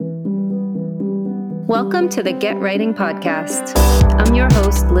Welcome to the Get Writing Podcast. I'm your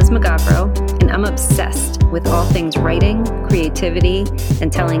host, Liz McGavro, and I'm obsessed with all things writing, creativity,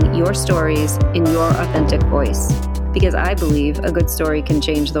 and telling your stories in your authentic voice, because I believe a good story can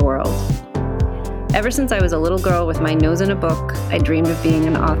change the world. Ever since I was a little girl with my nose in a book, I dreamed of being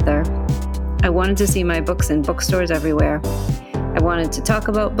an author. I wanted to see my books in bookstores everywhere. I wanted to talk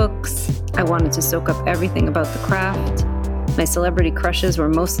about books. I wanted to soak up everything about the craft. My celebrity crushes were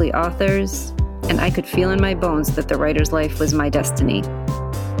mostly authors, and I could feel in my bones that the writer's life was my destiny.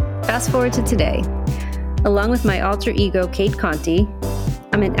 Fast forward to today. Along with my alter ego, Kate Conti,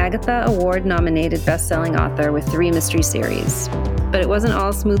 I'm an Agatha Award-nominated best-selling author with 3 mystery series. But it wasn't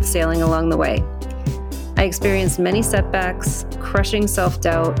all smooth sailing along the way. I experienced many setbacks, crushing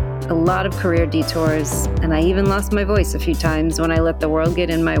self-doubt, a lot of career detours, and I even lost my voice a few times when I let the world get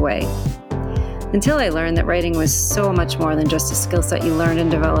in my way. Until I learned that writing was so much more than just a skill set you learned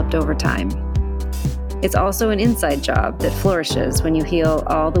and developed over time. It's also an inside job that flourishes when you heal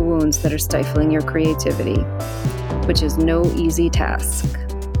all the wounds that are stifling your creativity, which is no easy task.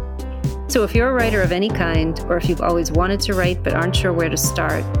 So if you're a writer of any kind, or if you've always wanted to write but aren't sure where to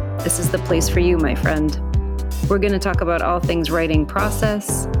start, this is the place for you, my friend. We're going to talk about all things writing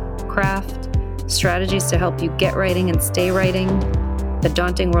process, craft, strategies to help you get writing and stay writing, the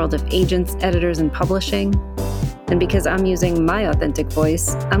daunting world of agents, editors, and publishing. And because I'm using my authentic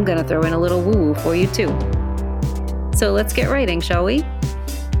voice, I'm going to throw in a little woo-woo for you too. So let's get writing, shall we?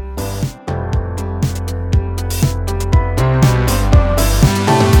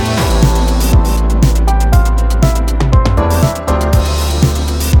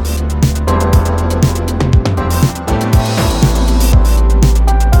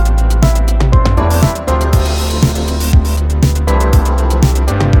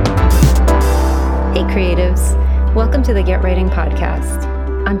 Welcome to the Get Writing Podcast.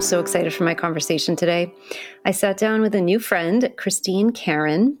 I'm so excited for my conversation today. I sat down with a new friend, Christine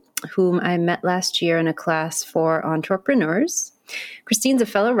Carron, whom I met last year in a class for entrepreneurs. Christine's a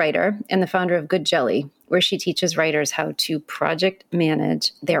fellow writer and the founder of Good Jelly, where she teaches writers how to project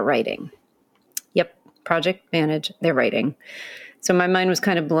manage their writing. Yep, project manage their writing. So my mind was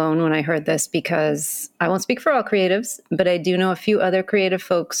kind of blown when I heard this because I won't speak for all creatives, but I do know a few other creative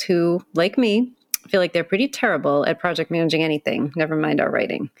folks who, like me, feel like they're pretty terrible at project managing anything, never mind our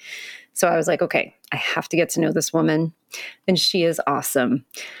writing. So I was like, okay, I have to get to know this woman, and she is awesome.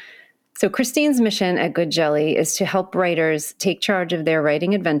 So Christine's mission at Good Jelly is to help writers take charge of their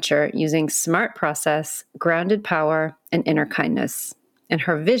writing adventure using smart process, grounded power, and inner kindness. And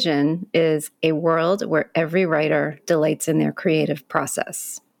her vision is a world where every writer delights in their creative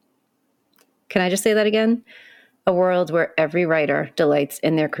process. Can I just say that again? A world where every writer delights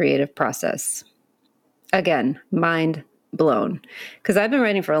in their creative process. Again, mind blown. Because I've been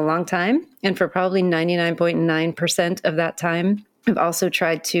writing for a long time, and for probably 99.9% of that time, I've also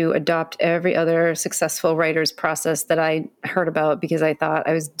tried to adopt every other successful writer's process that I heard about because I thought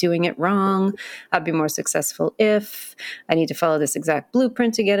I was doing it wrong. I'd be more successful if I need to follow this exact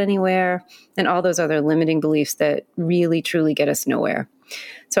blueprint to get anywhere, and all those other limiting beliefs that really, truly get us nowhere.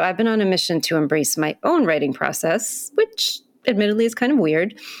 So I've been on a mission to embrace my own writing process, which admittedly is kind of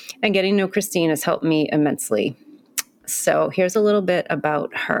weird, and getting to know Christine has helped me immensely. So here's a little bit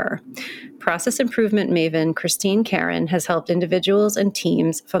about her. Process improvement maven Christine Carron has helped individuals and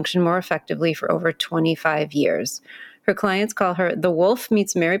teams function more effectively for over 25 years. Her clients call her the Wolf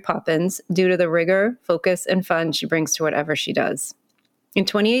meets Mary Poppins due to the rigor, focus, and fun she brings to whatever she does. In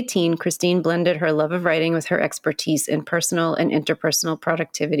 2018, Christine blended her love of writing with her expertise in personal and interpersonal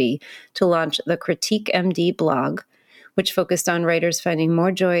productivity to launch the Critique MD blog, which focused on writers finding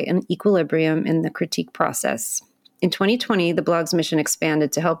more joy and equilibrium in the critique process. In 2020, the blog's mission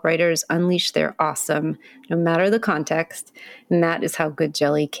expanded to help writers unleash their awesome, no matter the context, and that is how Good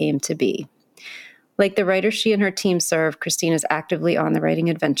Jelly came to be. Like the writers she and her team serve, Christine is actively on the writing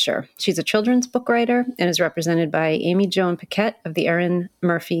adventure. She's a children's book writer and is represented by Amy Joan Paquette of the Erin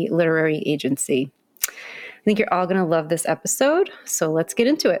Murphy Literary Agency. I think you're all going to love this episode, so let's get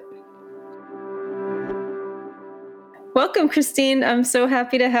into it. Welcome, Christine. I'm so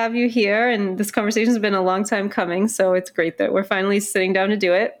happy to have you here. And this conversation has been a long time coming, so it's great that we're finally sitting down to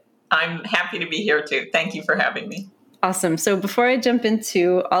do it. I'm happy to be here too. Thank you for having me. Awesome. So before I jump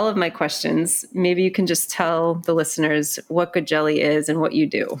into all of my questions, maybe you can just tell the listeners what Good Jelly is and what you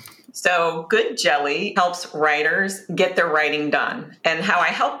do. So Good Jelly helps writers get their writing done. And how I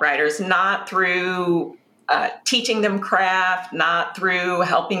help writers, not through teaching them craft, not through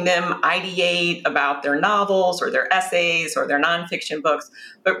helping them ideate about their novels or their essays or their nonfiction books,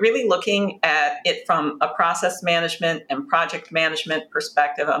 but really looking at it from a process management and project management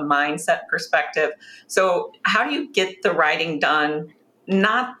perspective, a mindset perspective. So how do you get the writing done,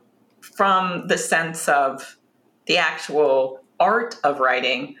 not from the sense of the actual art of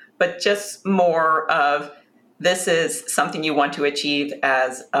writing, but just more of this is something you want to achieve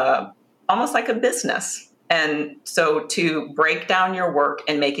as almost like a business. And so to break down your work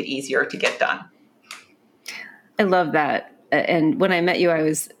and make it easier to get done. I love that. And when I met you, I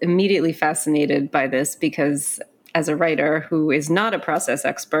was immediately fascinated by this because as a writer who is not a process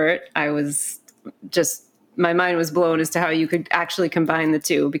expert, I was just, my mind was blown as to how you could actually combine the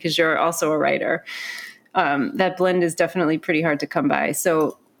two because you're also a writer. That blend is definitely pretty hard to come by.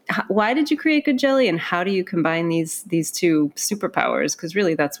 So why did you create Good Jelly and how do you combine these two superpowers? Because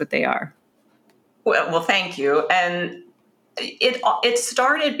really that's what they are. Well, thank you. And it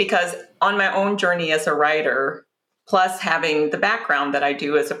started because on my own journey as a writer, plus having the background that I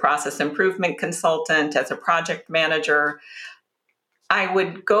do as a process improvement consultant, as a project manager, I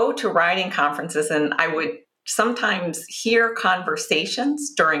would go to writing conferences and I would sometimes hear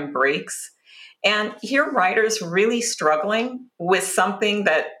conversations during breaks and hear writers really struggling with something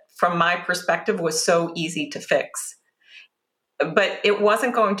that, from my perspective, was so easy to fix. But it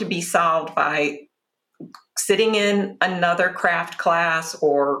wasn't going to be solved by sitting in another craft class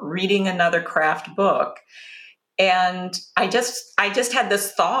or reading another craft book. And I just had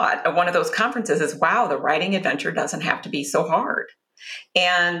this thought at one of those conferences is, wow, the writing adventure doesn't have to be so hard.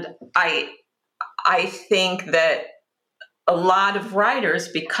 And I think that a lot of writers,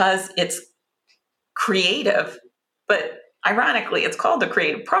 because it's creative, but ironically, it's called the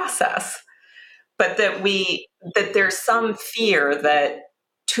creative process, but that there's some fear that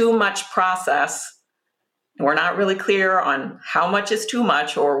too much process, we're not really clear on how much is too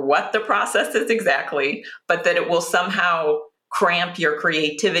much or what the process is exactly, but that it will somehow cramp your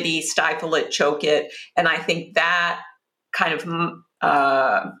creativity, stifle it, choke it. And I think that kind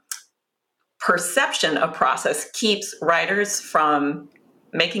of perception of process keeps writers from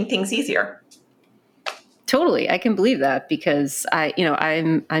making things easier. Totally. I can believe that because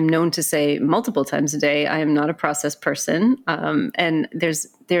I'm known to say multiple times a day, I am not a process person. And there's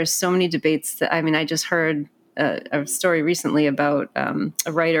so many debates that, I just heard a story recently about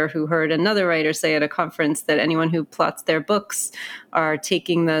a writer who heard another writer say at a conference that anyone who plots their books are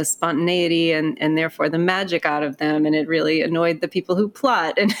taking the spontaneity and therefore the magic out of them. And it really annoyed the people who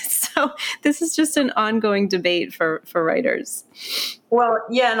plot. And so this is just an ongoing debate for writers. Well,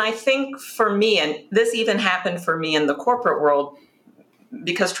 yeah. And I think for me, and this even happened for me in the corporate world,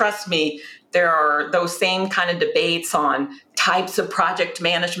 because trust me, there are those same kind of debates on types of project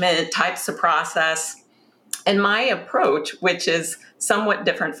management, types of process. And my approach, which is somewhat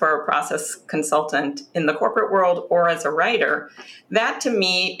different for a process consultant in the corporate world or as a writer, that to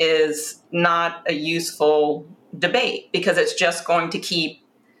me is not a useful debate because it's just going to keep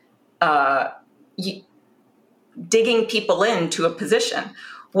digging people into a position.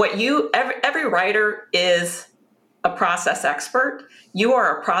 Every writer is a process expert. You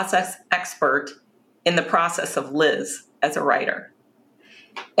are a process expert in the process of Liz as a writer.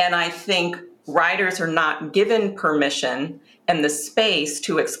 And I think writers are not given permission and the space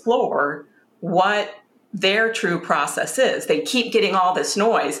to explore what their true process is. They keep getting all this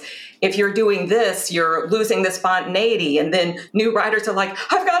noise. If you're doing this, you're losing the spontaneity. And then new writers are like,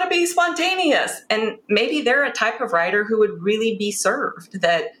 I've got to be spontaneous. And maybe they're a type of writer who would really be served,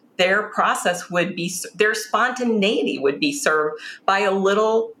 that their process would be, their spontaneity would be served by a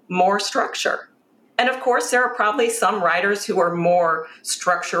little more structure. And of course, there are probably some writers who are more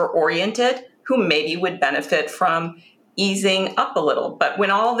structure oriented who maybe would benefit from easing up a little. But when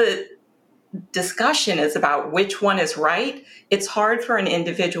all the discussion is about which one is right, it's hard for an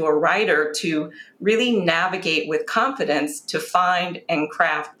individual writer to really navigate with confidence to find and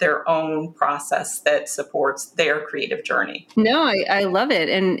craft their own process that supports their creative journey. No, I love it.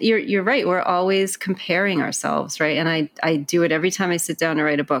 And you're right. We're always comparing ourselves, right? And I do it every time I sit down to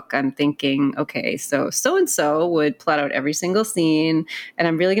write a book. I'm thinking, okay, so-and-so would plot out every single scene. And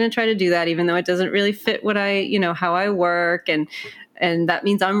I'm really going to try to do that, even though it doesn't really fit what how I work. And that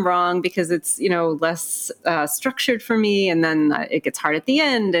means I'm wrong because it's, less structured for me. And then it gets hard at the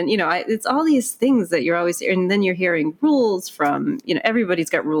end. And, it's all these things that you're always, and then you're hearing rules from, everybody's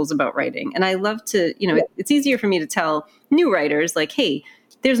got rules about writing. And I love to, it's easier for me to tell new writers like, hey,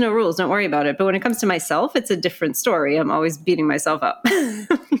 there's no rules, don't worry about it. But when it comes to myself, it's a different story. I'm always beating myself up.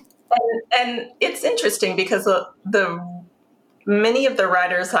 And it's interesting because the many of the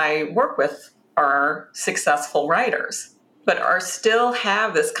writers I work with are successful writers, but are still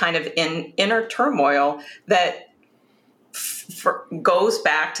have this kind of inner turmoil that goes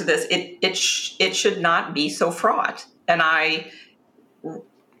back to this. It should not be so fraught. And I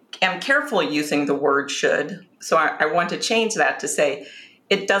am careful using the word should. So I want to change that to say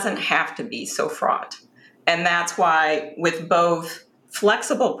it doesn't have to be so fraught. And that's why with both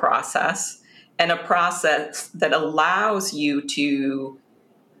flexible process and a process that allows you to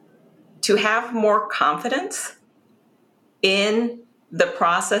have more confidence in the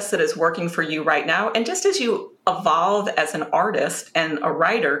process that is working for you right now. And just as you evolve as an artist and a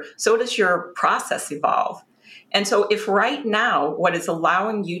writer, so does your process evolve. And so if right now what is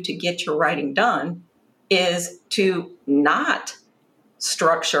allowing you to get your writing done is to not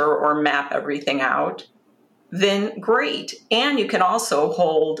structure or map everything out, then great. And you can also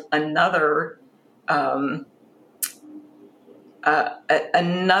hold another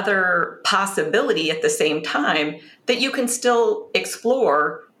possibility at the same time that you can still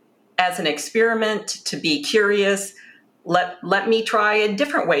explore as an experiment, to be curious. Let me try a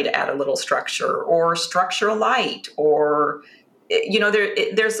different way to add a little structure, or structure light, or,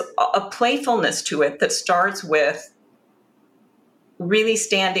 there's a playfulness to it that starts with really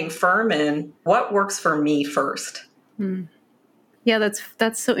standing firm in what works for me first. Yeah,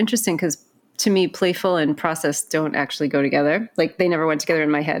 that's so interesting, because to me, playful and process don't actually go together. Like, they never went together in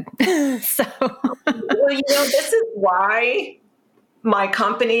my head. So, well, this is why my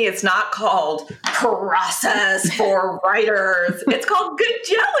company is not called Process for Writers. It's called Good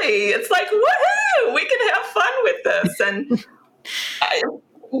Jelly. It's like, woohoo, we can have fun with this. And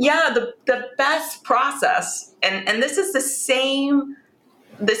the best process, and this is the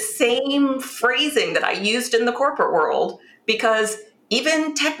same phrasing that I used in the corporate world, because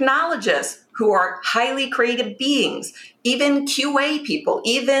even technologists who are highly creative beings, even QA people,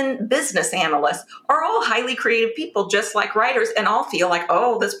 even business analysts are all highly creative people, just like writers, and all feel like,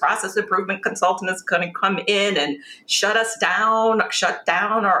 oh, this process improvement consultant is going to come in and shut down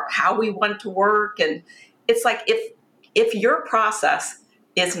or how we want to work. And it's like, if your process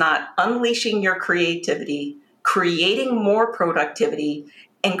is not unleashing your creativity, creating more productivity,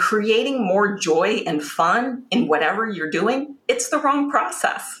 and creating more joy and fun in whatever you're doing, it's the wrong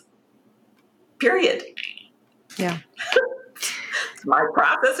process. Period. Yeah. It's my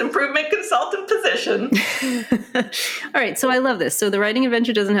process improvement consultant position. All right. So I love this. So the writing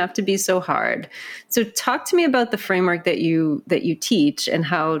adventure doesn't have to be so hard. So talk to me about the framework that you teach and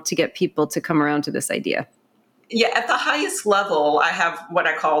how to get people to come around to this idea. Yeah, at the highest level, I have what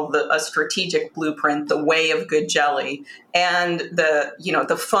I call a strategic blueprint, the way of good jelly. And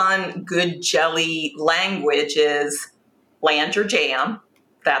the fun good jelly language is land your jam.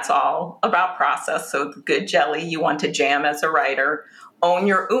 That's all about process. So good jelly, you want to jam as a writer. Own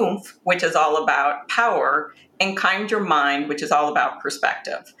your oomph, which is all about power. And kind your mind, which is all about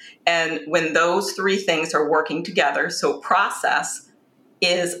perspective. And when those three things are working together, so process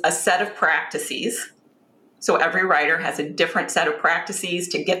is a set of practices. So every writer has a different set of practices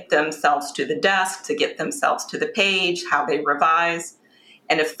to get themselves to the desk, to get themselves to the page, how they revise.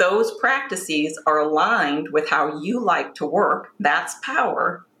 And if those practices are aligned with how you like to work, that's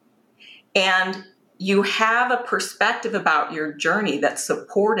power. And you have a perspective about your journey that's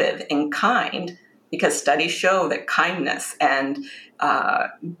supportive and kind, because studies show that kindness and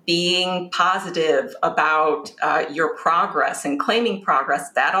being positive about your progress and claiming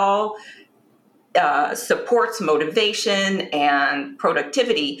progress, that all supports motivation and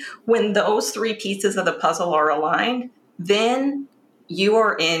productivity. When those three pieces of the puzzle are aligned, then you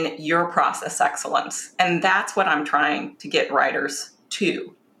are in your process excellence. And that's what I'm trying to get writers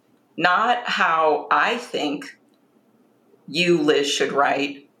to. Not how I think you, Liz, should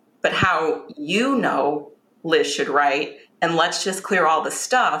write, but how Liz should write. And let's just clear all the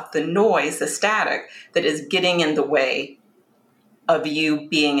stuff, the noise, the static that is getting in the way of you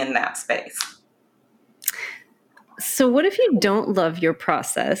being in that space. So what if you don't love your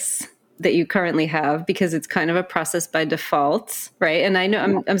process that you currently have, because it's kind of a process by default, right? And I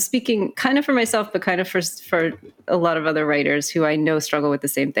know I'm speaking kind of for myself, but kind of for a lot of other writers who I know struggle with the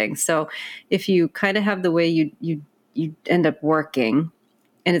same thing. So if you kind of have the way you end up working,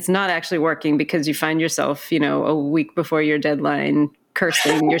 and it's not actually working because you find yourself, a week before your deadline,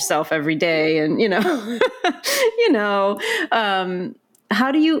 cursing yourself every day, and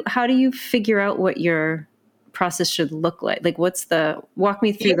how do you figure out what your process should look like? Like, walk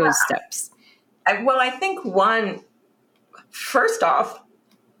me through those steps. I think first off,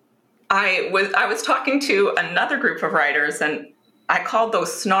 I was talking to another group of writers, and I called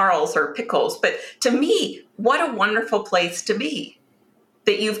those snarls or pickles. But to me, what a wonderful place to be.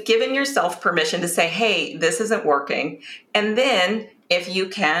 that you've given yourself permission to say, hey, this isn't working. And then if you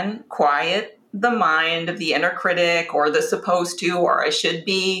can quiet the mind of the inner critic or the supposed to, or I should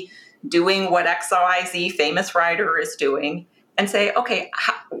be doing what XYZ famous writer is doing, and say, okay,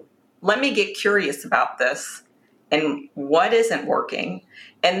 let me get curious about this and what isn't working.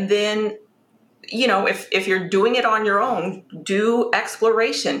 And then, if you're doing it on your own, do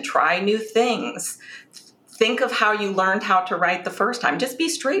exploration, try new things. Think of how you learned how to write the first time. Just be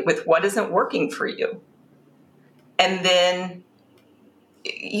straight with what isn't working for you. And then,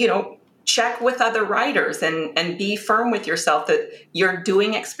 check with other writers and be firm with yourself that you're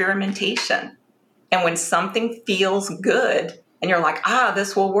doing experimentation. And when something feels good and you're like,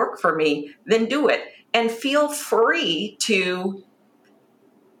 this will work for me, then do it. And feel free to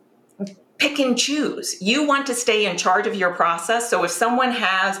pick and choose. You want to stay in charge of your process. So if someone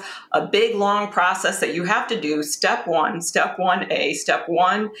has a big, long process that you have to do, step 1A, step 1A, step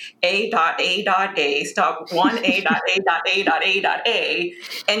 1A.A.A, step 1A.A.A.A,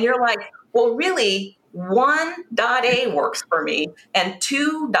 and you're like, well, really, 1.A works for me, and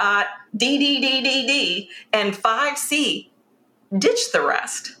 2.DDDDD, and 5C, ditch the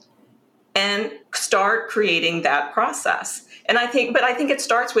rest and start creating that process. And I think it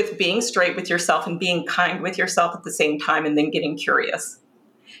starts with being straight with yourself and being kind with yourself at the same time, and then getting curious.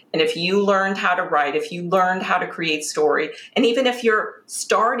 And if you learned how to write, if you learned how to create story, and even if you're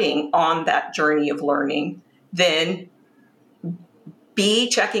starting on that journey of learning, then be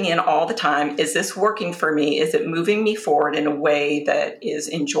checking in all the time. Is this working for me? Is it moving me forward in a way that is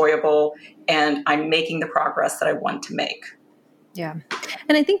enjoyable and I'm making the progress that I want to make? Yeah.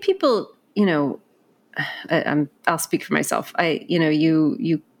 And I think people, I'll speak for myself.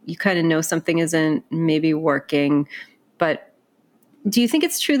 You kind of know something isn't maybe working, but do you think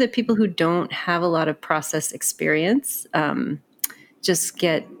it's true that people who don't have a lot of process experience just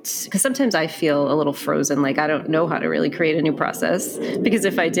because sometimes I feel a little frozen, like I don't know how to really create a new process, because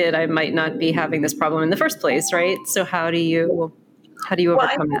if I did, I might not be having this problem in the first place, right? So how do you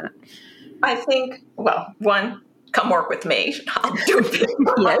overcome that? I think, one, come work with me. I'll do it.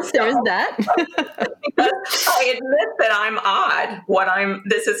 Yes, there's that. Because I admit that I'm odd. I'm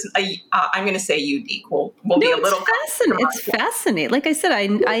going to say unique. Will be a little fascinating. It's fascinating. Like I said,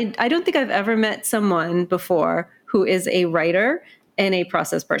 I don't think I've ever met someone before who is a writer and a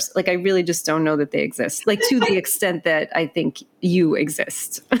process person. Like I really just don't know that they exist. Like to the extent that I think you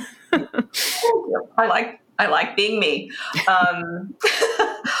exist. I like being me.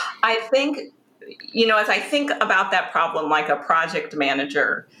 I think, as I think about that problem, like a project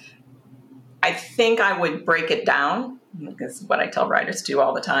manager, I think I would break it down. This is what I tell writers to do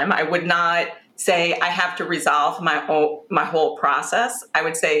all the time. I would not say I have to resolve my whole process. I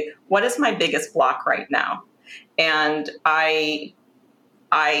would say, what is my biggest block right now? And I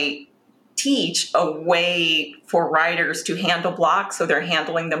teach a way for writers to handle blocks, so they're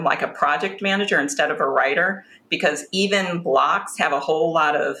handling them like a project manager instead of a writer, because even blocks have a whole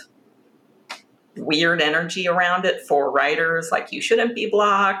lot of weird energy around it for writers. Like, you shouldn't be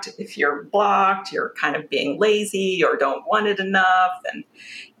blocked. If you're blocked, you're kind of being lazy or don't want it enough.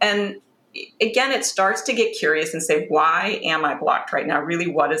 And again, it starts to get curious and say, why am I blocked right now? Really,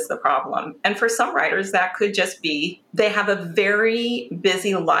 what is the problem? And for some writers, that could just be they have a very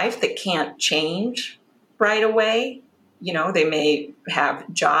busy life that can't change right away. They may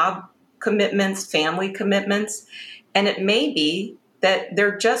have job commitments, family commitments, and it may be that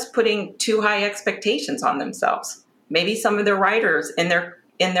they're just putting too high expectations on themselves. Maybe some of the writers in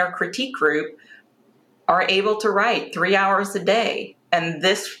their critique group are able to write 3 hours a day, and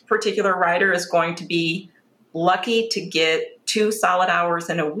this particular writer is going to be lucky to get 2 solid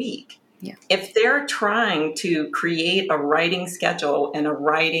hours in a week. Yeah. If they're trying to create a writing schedule and a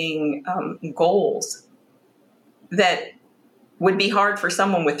writing goals that would be hard for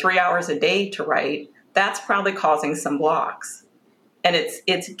someone with 3 hours a day to write, that's probably causing some blocks. And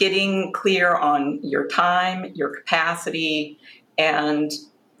it's getting clear on your time, your capacity, and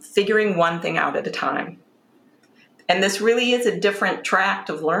figuring one thing out at a time. And this really is a different tract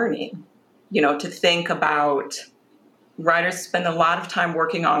of learning, to think about. Writers spend a lot of time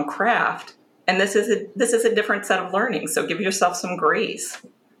working on craft, and this is a different set of learning. So give yourself some grace.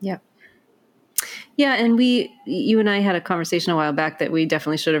 Yeah. Yeah, and you and I had a conversation a while back that we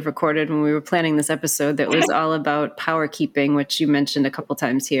definitely should have recorded when we were planning this episode, that was all about power keeping, which you mentioned a couple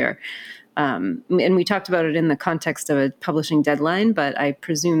times here. And we talked about it in the context of a publishing deadline, but I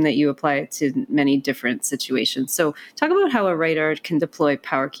presume that you apply it to many different situations. So talk about how a writer can deploy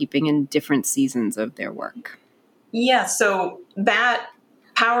power keeping in different seasons of their work. Yeah, so that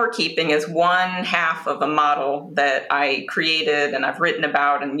power keeping is one half of a model that I created and I've written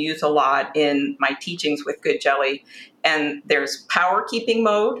about and use a lot in my teachings with Good Jelly. And there's power keeping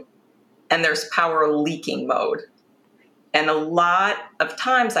mode and there's power leaking mode. And a lot of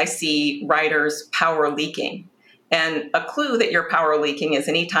times I see writers power leaking. And a clue that you're power leaking is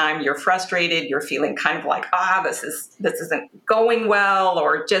anytime you're frustrated, you're feeling kind of like, this isn't going well,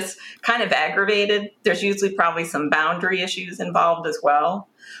 or just kind of aggravated. There's usually probably some boundary issues involved as well.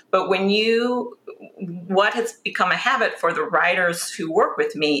 But what has become a habit for the writers who work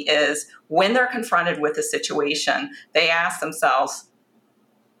with me is when they're confronted with a situation, they ask themselves,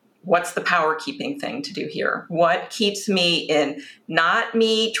 what's the power keeping thing to do here? What keeps me in, not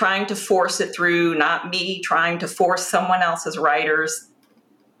me trying to force it through, not me trying to force someone else's writer's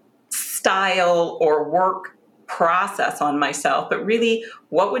style or work process on myself, but really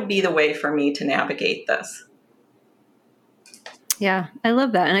what would be the way for me to navigate this? Yeah, I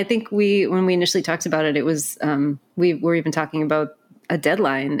love that. And I think when we initially talked about it, it was, we were even talking about a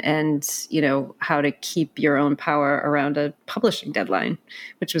deadline and, how to keep your own power around a publishing deadline,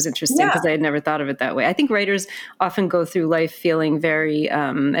 which was interesting because I had never thought of it that way. I think writers often go through life feeling very,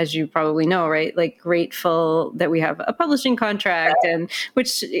 as you probably know, right? Like grateful that we have a publishing contract, and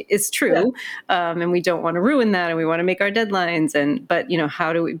which is true. Yeah. And we don't want to ruin that, and we want to make our deadlines.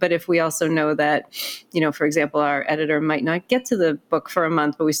 But if we also know that, for example, our editor might not get to the book for a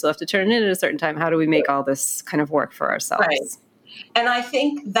month, but we still have to turn it in at a certain time. How do we make all this kind of work for ourselves? Right. And I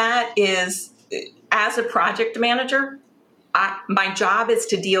think that is, as a project manager, my job is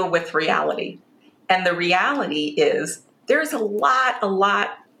to deal with reality. And the reality is there's a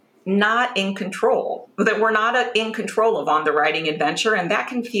lot not in control, that we're not in control of on the writing adventure. And that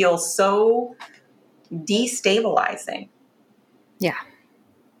can feel so destabilizing. Yeah.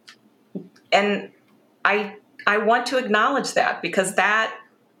 And I want to acknowledge that, because that,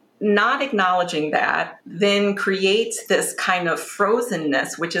 not acknowledging that then creates this kind of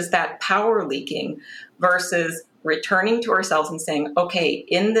frozenness, which is that power leaking, versus returning to ourselves and saying, okay,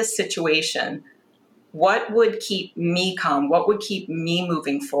 in this situation, what would keep me calm? What would keep me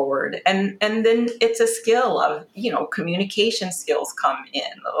moving forward? And then it's a skill of, communication skills come in.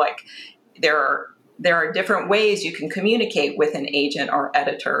 Like there are different ways you can communicate with an agent or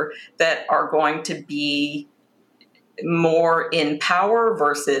editor that are going to be more in power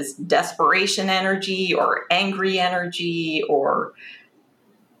versus desperation energy or angry energy,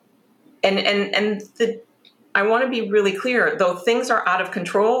 I want to be really clear, though things are out of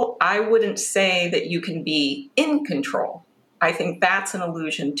control, I wouldn't say that you can be in control. I think that's an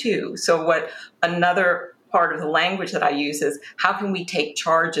illusion too. So what another part of the language that I use is, how can we take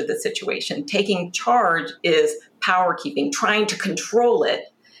charge of the situation? Taking charge is power keeping, trying to control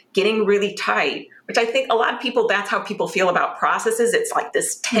it, getting really tight, which I think a lot of people, that's how people feel about processes. It's like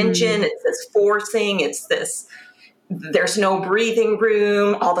this tension, it's this forcing, it's this, there's no breathing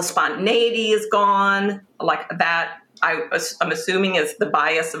room, all the spontaneity is gone. Like that, I'm assuming is the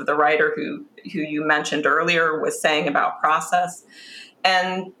bias of the writer who you mentioned earlier was saying about process.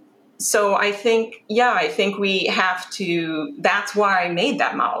 And so I think we have to, that's why I made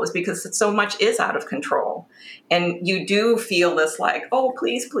that model, is because so much is out of control. And you do feel this like, oh,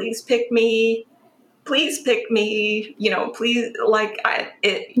 please pick me. Please pick me, please,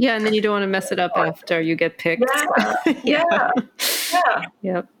 Yeah, and then you don't want to mess it up after you get picked. Yeah.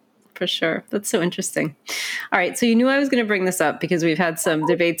 Yep, for sure. That's so interesting. All right, so you knew I was going to bring this up because we've had some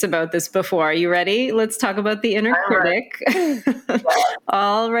debates about this before. Are you ready? Let's talk about the inner critic. Right.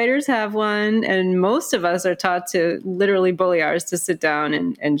 All writers have one, and most of us are taught to literally bully ours to sit down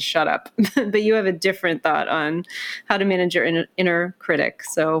and shut up. But you have a different thought on how to manage your inner critic.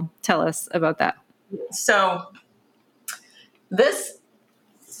 So tell us about that. So this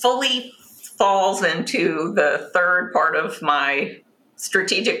fully falls into the third part of my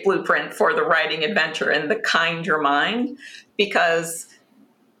strategic blueprint for the writing adventure, and the kind your mind, because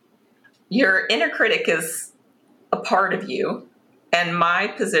your inner critic is a part of you. And my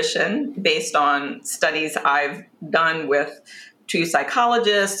position, based on studies I've done with two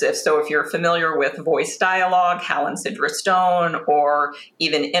psychologists, if you're familiar with voice dialogue, Hal and Sidra Stone, or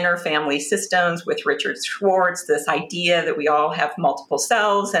even inner family systems with Richard Schwartz, this idea that we all have multiple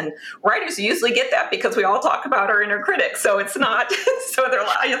selves, and writers usually get that because we all talk about our inner critic. So it's not, so they're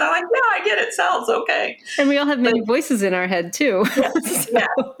like, yeah, I get it, selves, okay. And we all have many voices in our head too. Yeah.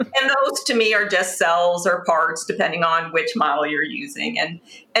 And those to me are just cells or parts, depending on which model you're using. And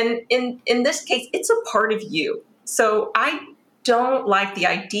in this case, it's a part of you. So I don't like the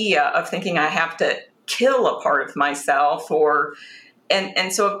idea of thinking I have to kill a part of myself, or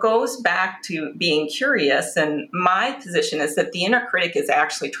and so it goes back to being curious. And my position is that the inner critic is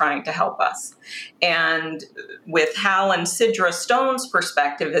actually trying to help us. And with Hal and Sidra Stone's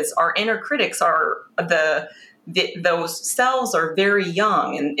perspective, is our inner critics are those cells are very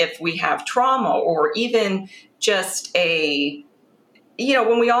young. And if we have trauma or even just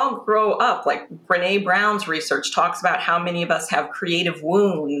when we all grow up, like Brene Brown's research talks about how many of us have creative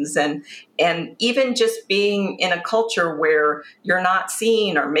wounds, and even just being in a culture where you're not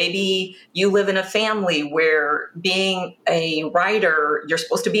seen, or maybe you live in a family where being a writer, you're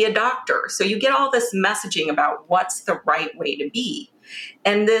supposed to be a doctor. So you get all this messaging about what's the right way to be.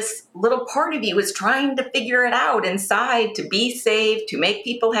 And this little part of you is trying to figure it out inside to be safe, to make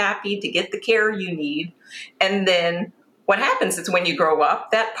people happy, to get the care you need. And then what happens is when you grow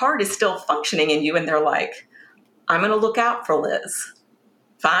up, that part is still functioning in you, and they're like, I'm going to look out for Liz.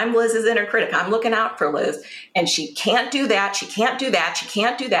 If I'm Liz's inner critic, I'm looking out for Liz, and she can't do that, she can't do that, she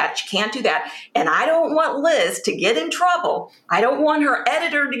can't do that, she can't do that, and I don't want Liz to get in trouble. I don't want her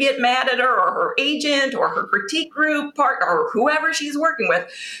editor to get mad at her, or her agent, or her critique group partner, or whoever she's working with,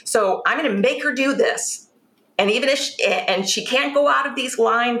 so I'm going to make her do this. And even if she can't go out of these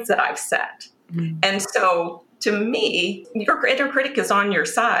lines that I've set. Mm-hmm. And so to me, your inner critic is on your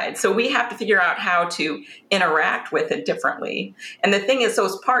side. So we have to figure out how to interact with it differently. And the thing is,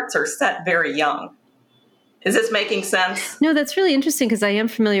 those parts are set very young. Is this making sense? No, that's really interesting, because I am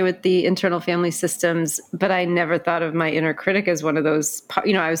familiar with the internal family systems, but I never thought of my inner critic as one of those.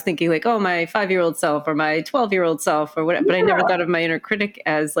 I was thinking like, oh, my 5-year-old self or my 12-year-old self or whatever, but I never thought of my inner critic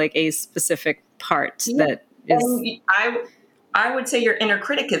as like a specific part that is. And I would say your inner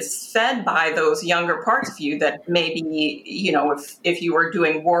critic is fed by those younger parts of you that maybe, if you were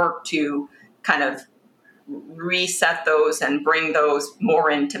doing work to kind of reset those and bring those more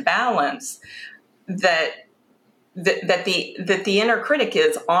into balance, that the inner critic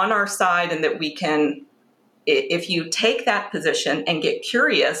is on our side, and that we can, if you take that position and get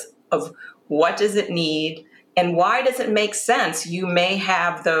curious of what does it need and why does it make sense, you may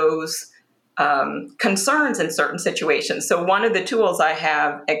have those concerns in certain situations. So one of the tools I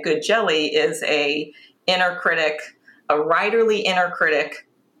have at Good Jelly is a writerly inner critic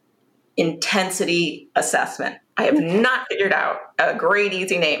intensity assessment. I have not figured out a great,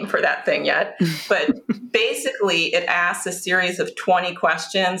 easy name for that thing yet, but basically it asks a series of 20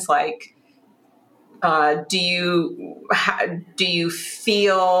 questions like, do you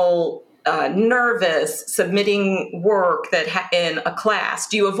feel nervous submitting work in a class?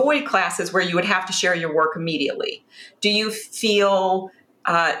 Do you avoid classes where you would have to share your work immediately? Do you feel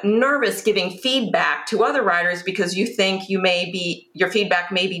nervous giving feedback to other writers because you think your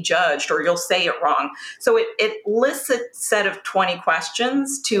feedback may be judged or you'll say it wrong? So it lists a set of 20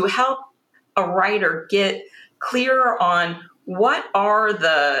 questions to help a writer get clearer on what are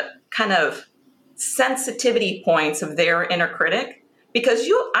the kind of sensitivity points of their inner critic. Because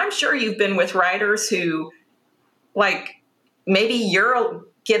I'm sure you've been with writers who, like, maybe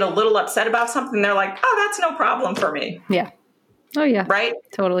get a little upset about something. They're like, oh, that's no problem for me. Yeah. Oh, yeah. Right?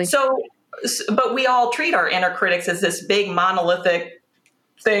 Totally. So, but we all treat our inner critics as this big monolithic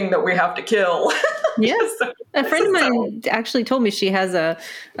thing that we have to kill. Yes. A friend of mine actually told me she has a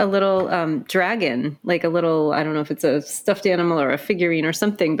little dragon, like a little, I don't know if it's a stuffed animal or a figurine or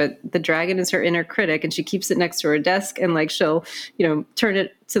something, but the dragon is her inner critic, and she keeps it next to her desk, and like she'll, turn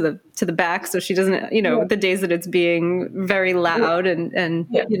it to the back so she doesn't, the days that it's being very loud and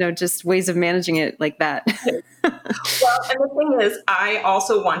just ways of managing it like that. Well, and the thing is, I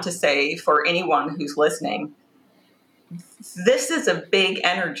also want to say for anyone who's listening, this is a big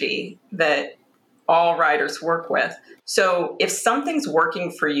energy that all writers work with. So if something's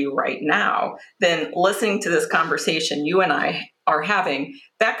working for you right now, then listening to this conversation you and I are having,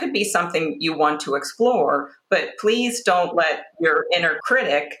 that could be something you want to explore, but please don't let your inner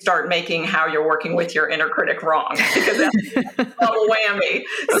critic start making how you're working with your inner critic wrong, because that's a double whammy.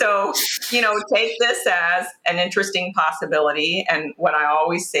 So, take this as an interesting possibility. And what I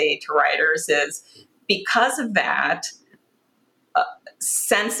always say to writers is, because of that,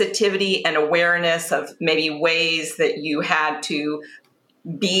 sensitivity and awareness of maybe ways that you had to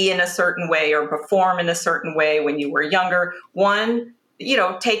be in a certain way or perform in a certain way when you were younger. One,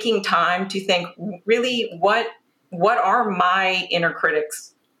 taking time to think, really, what are my inner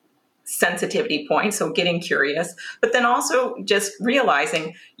critics' sensitivity points? So getting curious, but then also just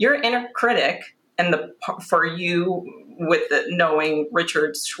realizing your inner critic, and for you, with knowing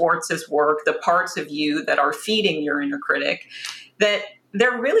Richard Schwartz's work, the parts of you that are feeding your inner critic, that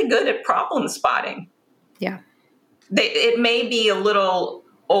they're really good at problem spotting. Yeah. It may be a little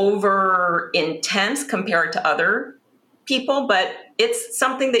over intense compared to other people, but it's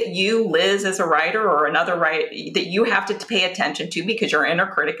something that you, Liz, as a writer or another writer, that you have to pay attention to, because your inner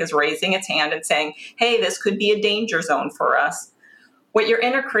critic is raising its hand and saying, hey, this could be a danger zone for us. What your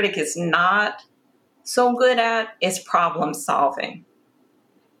inner critic is not so good at is problem solving.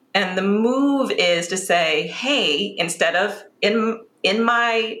 And the move is to say, hey, instead of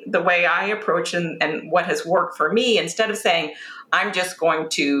the way I approach and what has worked for me, instead of saying, I'm just going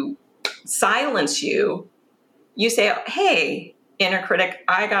to silence you, you say, hey, inner critic,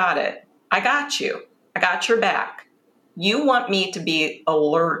 I got it. I got you. I got your back. You want me to be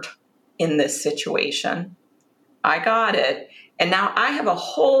alert in this situation. I got it. And now I have a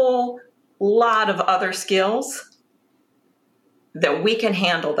whole lot of other skills that we can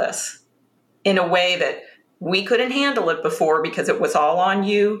handle this in a way that we couldn't handle it before because it was all on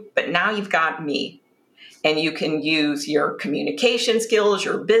you, but now you've got me. And you can use your communication skills,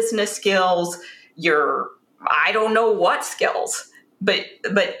 your business skills, your I don't know what skills, but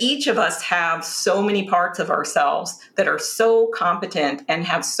each of us have so many parts of ourselves that are so competent and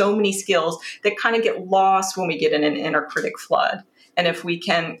have so many skills that kind of get lost when we get in an inner critic flood. And if we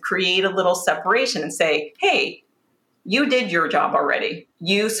can create a little separation and say, hey, you did your job already.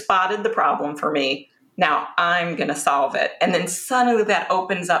 You spotted the problem for me. Now I'm going to solve it. And then suddenly that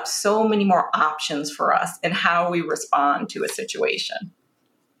opens up so many more options for us in how we respond to a situation.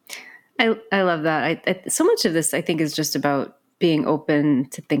 I love that. So much of this, I think, is just about being open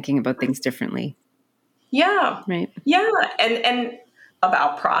to thinking about things differently. Yeah. Right. Yeah. And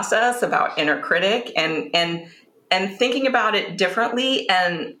about process, about inner critic, and thinking about it differently,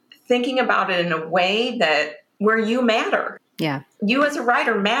 and thinking about it in a way that where you matter. Yeah. You as a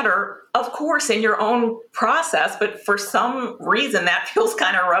writer matter, of course, in your own process, but for some reason that feels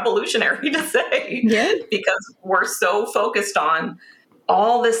kind of revolutionary to say. Yeah. Because we're so focused on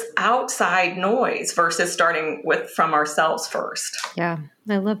all this outside noise versus starting from ourselves first. Yeah,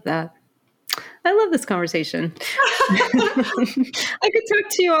 I love that. I love this conversation. I could talk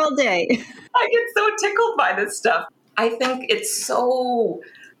to you all day. I get so tickled by this stuff. I think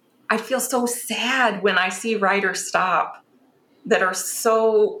I feel so sad when I see writers stop that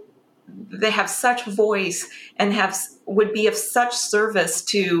they have such voice and would be of such service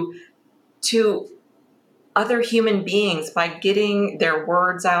to other human beings by getting their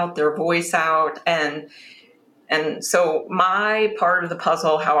words out, their voice out. And so my part of the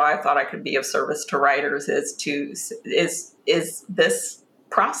puzzle, how I thought I could be of service to writers, is this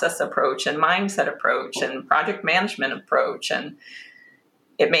process approach and mindset approach and project management approach. And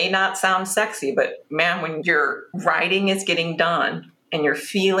it may not sound sexy, but man, when your writing is getting done and you're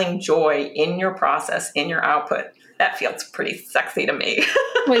feeling joy in your process, in your output, that feels pretty sexy to me.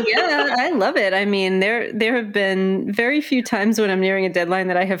 Well, yeah, I love it. I mean, there have been very few times when I'm nearing a deadline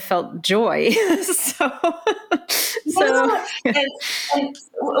that I have felt joy. So.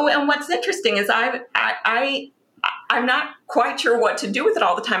 And what's interesting is I'm not quite sure what to do with it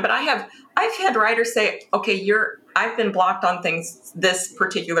all the time, but I've had writers say, okay, I've been blocked on this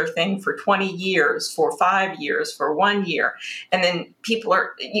particular thing for 20 years, for 5 years, for 1 year. And then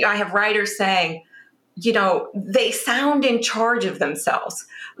I have writers saying, they sound in charge of themselves,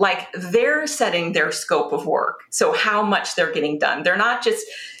 like they're setting their scope of work. So how much they're getting done. They're not just,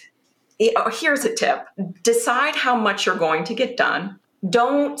 here's a tip, decide how much you're going to get done.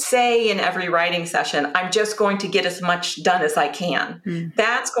 Don't say in every writing session, I'm just going to get as much done as I can. Mm.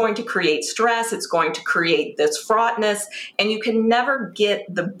 That's going to create stress. It's going to create this fraughtness. And you can never get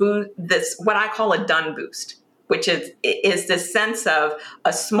this, what I call a done boost, which is this sense of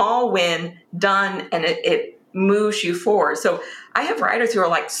a small win done, and it moves you forward. So I have writers who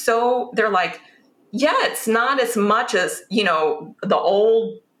are they're like, yeah, it's not as much as, the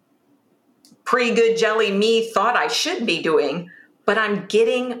old pre-good jelly me thought I should be doing, but I'm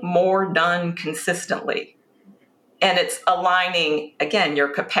getting more done consistently. And it's aligning, again, your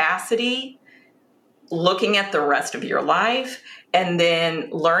capacity, looking at the rest of your life, and then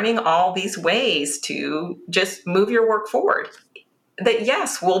learning all these ways to just move your work forward. That,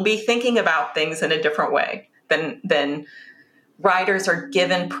 yes, we'll be thinking about things in a different way than writers are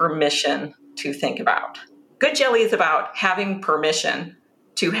given permission to think about. Good Jelly is about having permission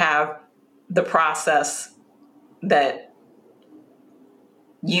to have the process that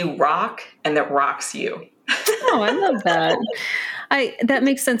you rock and that rocks you. Oh, I love that. That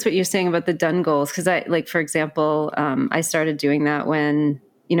makes sense what you're saying about the done goals. Cause for example, I started doing that when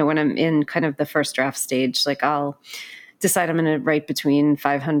I'm in kind of the first draft stage, I'll decide I'm going to write between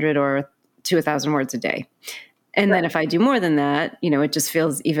 500 or to 1,000 words a day. And then if I do more than that, it just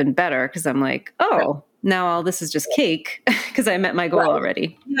feels even better. Cause I'm like, oh, now all this is just cake because I met my goal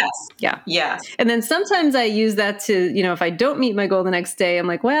already. Yes. Yeah. Yes. And then sometimes I use that to, if I don't meet my goal the next day, I'm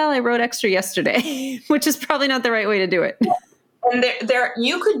like, well, I wrote extra yesterday, which is probably not the right way to do it. And there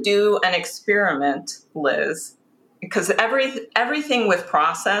you could do an experiment, Liz, because everything with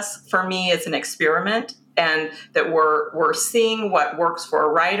process for me is an experiment, and that we're seeing what works for a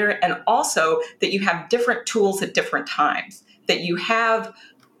writer, and also that you have different tools at different times, that you have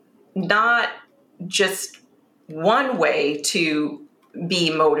not just one way to be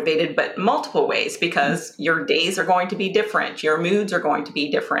motivated, but multiple ways, because your days are going to be different, your moods are going to be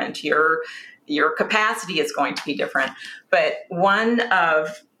different, your capacity is going to be different. But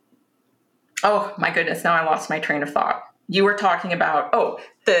oh my goodness, now I lost my train of thought. You were talking about,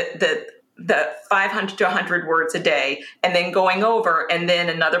 the 500 to 100 words a day, and then going over, and then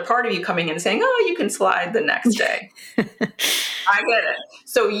another part of you coming in and saying, oh, you can slide the next day. I get it.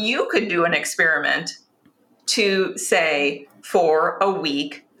 So you could do an experiment to say for a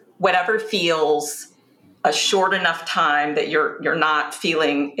week, whatever feels a short enough time that you're not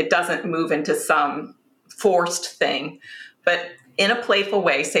feeling, it doesn't move into some forced thing, but in a playful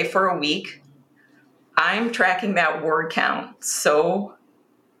way, say for a week, I'm tracking that word count so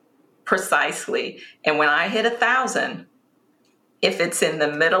precisely. And when I hit 1,000, if it's in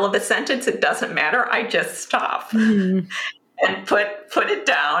the middle of a sentence, it doesn't matter. I just stop and put it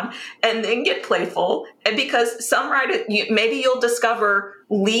down, and then get playful. And because some writers, maybe you'll discover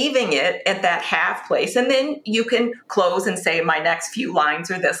leaving it at that half place, and then you can close and say, my next few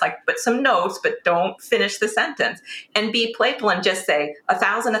lines are this, like put some notes, but don't finish the sentence, and be playful and just say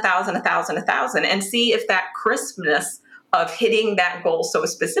 1,000, 1,000, 1,000, 1,000, and see if that crispness of hitting that goal so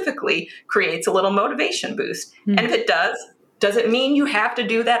specifically creates a little motivation boost. And if it does it mean you have to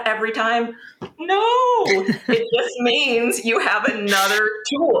do that every time? No, it just means you have another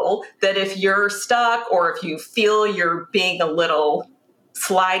tool that if you're stuck, or if you feel you're being a little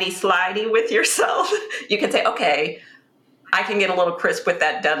slidey with yourself, you can say, okay, I can get a little crisp with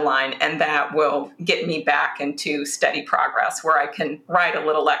that deadline, and that will get me back into steady progress where I can write a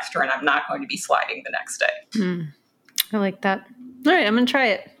little extra and I'm not going to be sliding the next day. I like that. All right, I'm going to try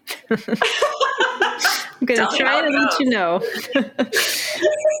it. I'm going to try it and let you know.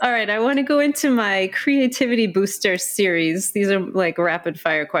 All right, I want to go into my creativity booster series. These are like rapid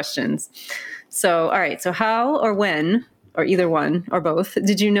fire questions. So, all right, so how or when, or either one or both,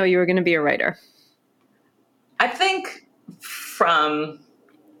 did you know you were going to be a writer? I think from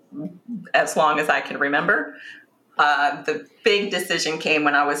as long as I can remember. The big decision came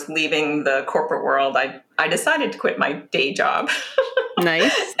when I was leaving the corporate world. I decided to quit my day job.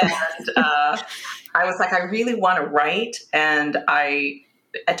 Nice. And I was like, I really want to write. And I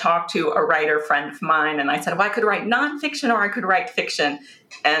talked to a writer friend of mine, and I said, well, I could write nonfiction or I could write fiction.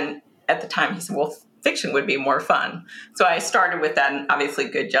 And at the time he said, well, fiction would be more fun. So I started with that, and obviously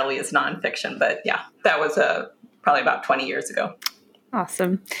Good Jelly is nonfiction. But yeah, that was probably about 20 years ago.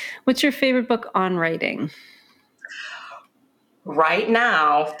 Awesome. What's your favorite book on writing? Right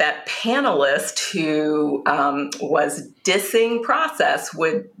now, that panelist who was dissing process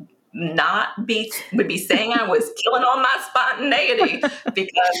would be saying I was killing all my spontaneity,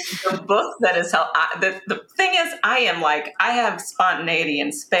 because the book that is held, the thing is, I have spontaneity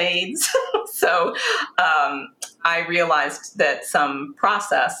in spades. So I realized that some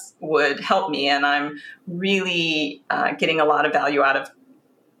process would help me, and I'm really getting a lot of value out of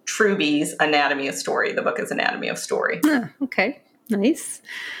Truby's Anatomy of Story. The book is Anatomy of Story. Okay, nice.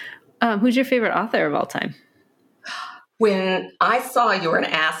 Who's your favorite author of all time? When I saw you were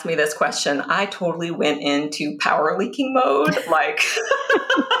going to ask me this question, I totally went into power leaking mode. Like,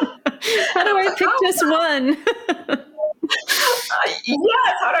 how do I pick just one?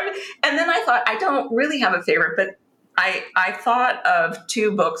 Yes. And then I thought, I don't really have a favorite, but I thought of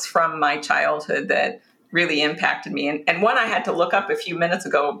two books from my childhood that really impacted me. And one I had to look up a few minutes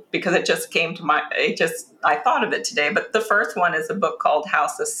ago because it just came to I thought of it today. But the first one is a book called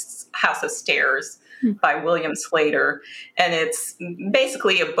House of Stairs by William Slater. And it's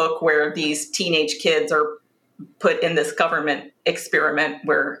basically a book where these teenage kids are put in this government experiment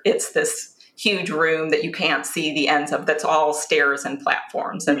where it's this huge room that you can't see the ends of, that's all stairs and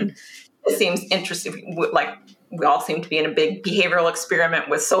platforms. And it seems interesting, like we all seem to be in a big behavioral experiment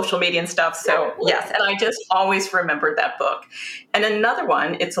with social media and stuff. So yes, and I just always remembered that book. And another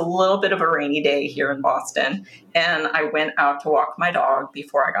one, it's a little bit of a rainy day here in Boston, and I went out to walk my dog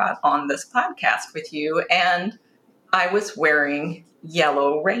before I got on this podcast with you, and I was wearing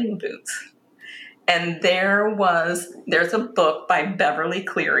yellow rain boots. And there's a book by Beverly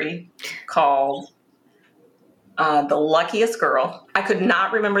Cleary called The Luckiest Girl. I could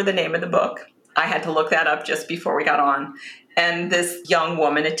not remember the name of the book. I had to look that up just before we got on. And this young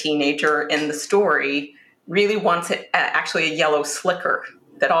woman, a teenager in the story, really wants actually a yellow slicker,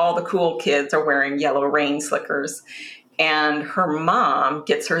 that all the cool kids are wearing yellow rain slickers. And her mom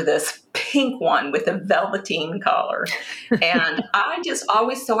gets her this pink one with a velveteen collar. And I just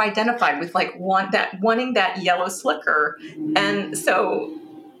always so identified with like wanting that yellow slicker. And so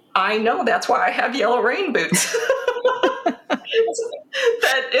I know that's why I have yellow rain boots.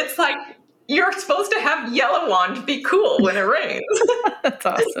 That it's like, you're supposed to have yellow on to be cool when it rains. That's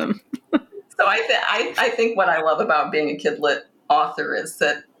awesome. So I think what I love about being a kidlit author is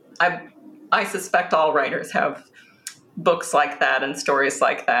that I suspect all writers have books like that and stories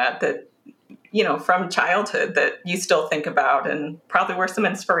like that, from childhood that you still think about and probably were some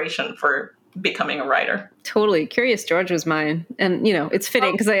inspiration for becoming a writer. Totally. Curious George was mine. And, it's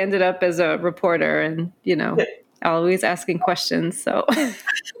fitting because I ended up as a reporter and, always asking questions. So,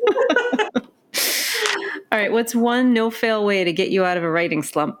 all right. What's one no-fail way to get you out of a writing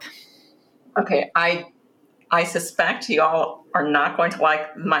slump? Okay. I suspect you all are not going to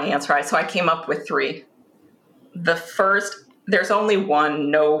like my answer. So I came up with 3. The first, there's only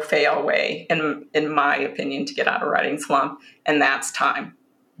one no-fail way, in my opinion, to get out of a writing slump, and that's time.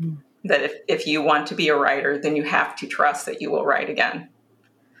 Mm. That if you want to be a writer, then you have to trust that you will write again.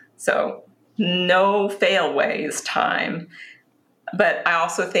 So no-fail way is time. But I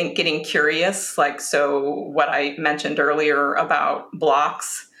also think getting curious, what I mentioned earlier about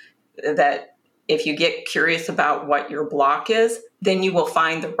blocks, that if you get curious about what your block is, then you will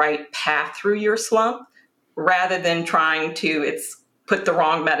find the right path through your slump, rather than trying to put the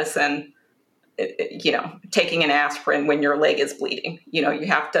wrong medicine, taking an aspirin when your leg is bleeding. You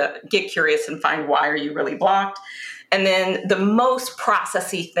have to get curious and find, why are you really blocked? And then the most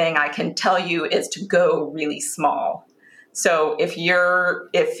processy thing I can tell you is to go really small. So if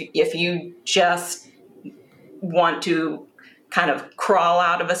you just want to kind of crawl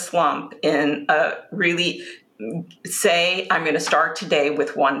out of a slump and really say, I'm going to start today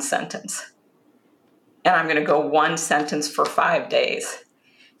with one sentence. And I'm going to go one sentence for 5 days.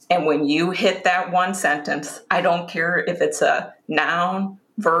 And when you hit that one sentence, I don't care if it's a noun,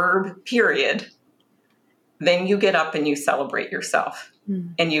 verb, period, then you get up and you celebrate yourself.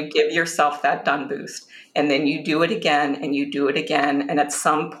 And you give yourself that done boost. And then you do it again and you do it again. And at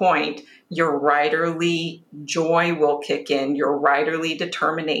some point, your writerly joy will kick in, your writerly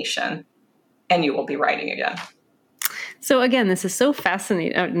determination, and you will be writing again. So again, this is so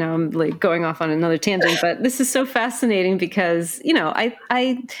fascinating. Now I'm going off on another tangent, but this is so fascinating because,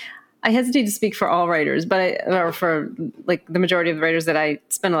 I hesitate to speak for all writers, or for the majority of the writers that I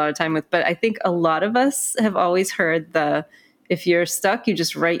spend a lot of time with. But I think a lot of us have always heard if you're stuck, you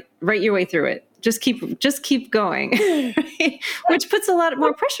just write your way through it. Just keep going, right? Which puts a lot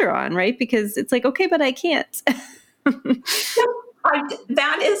more pressure on, right? Because it's like, okay, but I can't.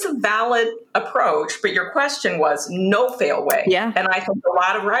 That is a valid approach, but your question was no fail way. Yeah. And I think a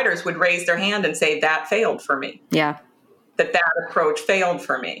lot of writers would raise their hand and say, that failed for me. Yeah. That approach failed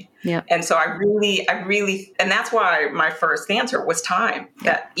for me. Yeah. And so I really, and that's why my first answer was time,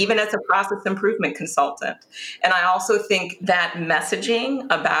 that even as a process improvement consultant. And I also think that messaging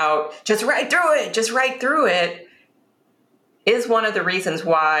about just write through it is one of the reasons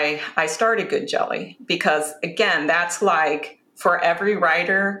why I started Good Jelly. Because again, that's for every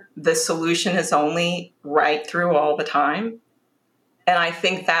writer, the solution is only write through all the time. And I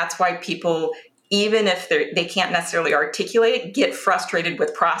think that's why people, even if they can't necessarily articulate it, get frustrated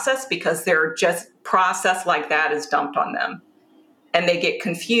with process, because they're just process like that is dumped on them. And they get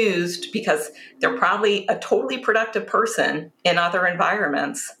confused because they're probably a totally productive person in other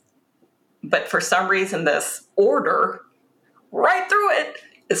environments. But for some reason, this order, right through it,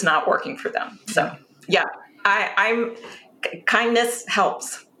 is not working for them. So yeah, kindness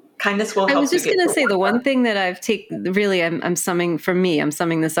helps. Kindness will help. I was just going to say the one thing that I've taken, really, I'm summing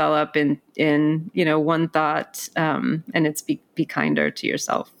this all up in one thought, and it's be kinder to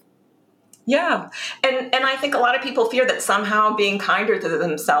yourself. Yeah. And I think a lot of people fear that somehow being kinder to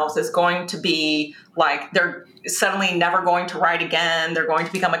themselves is going to be like they're suddenly never going to write again. They're going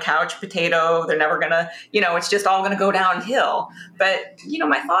to become a couch potato. They're never going to, it's just all going to go downhill. But,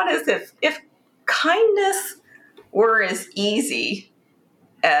 my thought is if kindness were as easy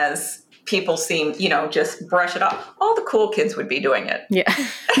as people seem, just brush it off, all the cool kids would be doing it. Yeah.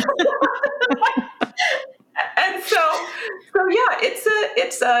 And so yeah,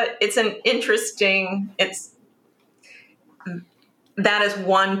 it's an interesting, that is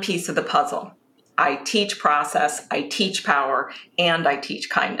one piece of the puzzle. I teach process, I teach power, and I teach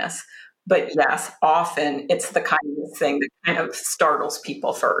kindness. But yes, often it's the kindness thing that kind of startles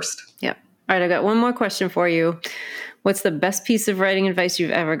people first. Yeah. All right, I got one more question for you. What's the best piece of writing advice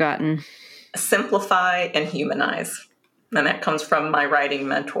you've ever gotten? Simplify and humanize. And that comes from my writing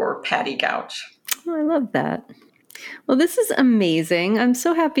mentor, Patty Gouch. Oh, I love that. Well, this is amazing. I'm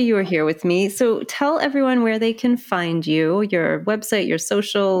so happy you are here with me. So tell everyone where they can find you, your website, your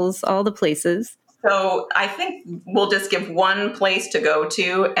socials, all the places. So I think we'll just give one place to go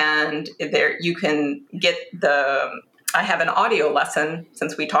to, and there you can get I have an audio lesson,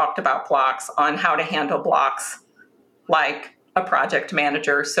 since we talked about blocks, on how to handle blocks like a project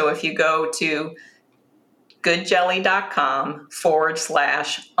manager. So if you go to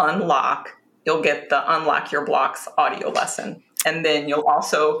goodjelly.com/unlock, you'll get the Unlock Your Blocks audio lesson. And then you'll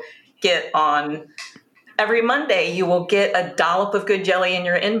also get on every Monday, you will get a dollop of good jelly in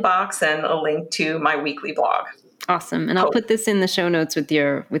your inbox and a link to my weekly blog. Awesome. And I'll put this in the show notes with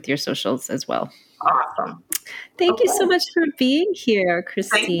your socials as well. Awesome. Thank you so much for being here,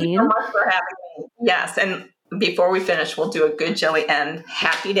 Christine. Thank you so much for having me. Yes. And before we finish, we'll do a good jelly end.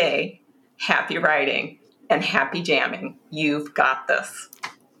 Happy day, happy writing, and happy jamming. You've got this.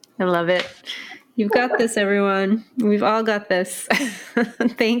 I love it. You've got this, everyone. We've all got this.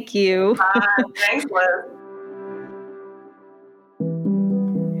 Thank you. Thanks, Liz.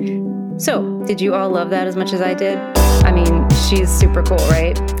 So, did you all love that as much as I did? I mean, she's super cool,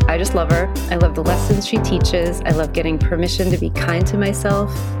 right? I just love her. I love the lessons she teaches. I love getting permission to be kind to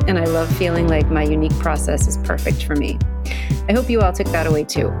myself. And I love feeling like my unique process is perfect for me. I hope you all took that away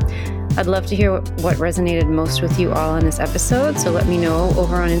too. I'd love to hear what resonated most with you all on this episode, so let me know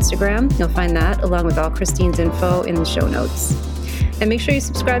over on Instagram. You'll find that, along with all Christine's info, in the show notes. And make sure you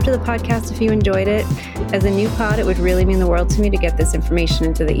subscribe to the podcast if you enjoyed it. As a new pod, it would really mean the world to me to get this information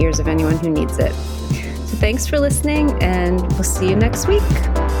into the ears of anyone who needs it. So thanks for listening, and we'll see you next week.